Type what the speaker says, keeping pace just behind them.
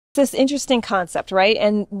this interesting concept, right?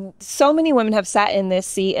 And so many women have sat in this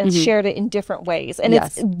seat and shared it in different ways. And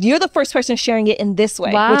you're the first person sharing it in this way,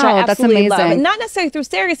 which I absolutely love. And not necessarily through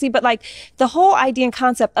surrogacy, but like the whole idea and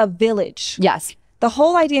concept of village. Yes. The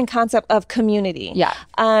whole idea and concept of community. Yeah.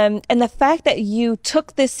 And the fact that you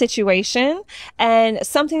took this situation and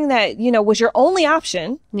something that, you know, was your only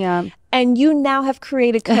option. Yeah. And you now have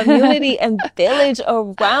created community and village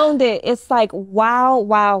around it. It's like, wow,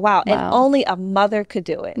 wow, wow. And only a mother could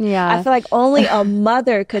do it. Yeah. I feel like only a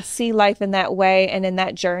mother could see life in that way and in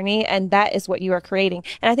that journey. And that is what you are creating.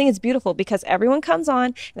 And I think it's beautiful because everyone comes on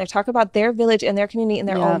and they talk about their village and their community in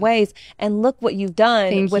their own ways. And look what you've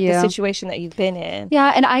done with the situation that you've been in.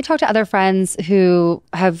 Yeah. And I talk to other friends who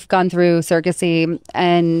have gone through surrogacy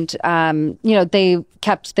and, you know, they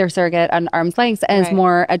kept their surrogate at arm's length and it's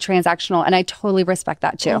more a transactional. And I totally respect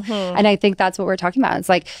that too. And I think that's what we're talking about. It's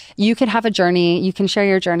like, you can have a journey, you can share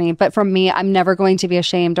your journey, but for me, I'm never going to be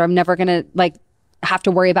ashamed, or I'm never going to like have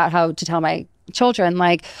to worry about how to tell my children,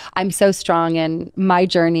 like, I'm so strong in my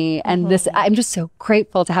journey. And this, I'm just so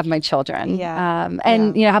grateful to have my children.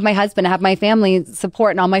 And, you know, have my husband, have my family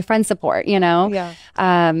support and all my friends support, you know?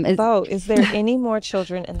 Beau, is there any more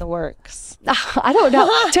children in the works? I don't know.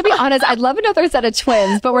 To be honest, I'd love another set of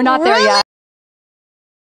twins, but we're not there yet.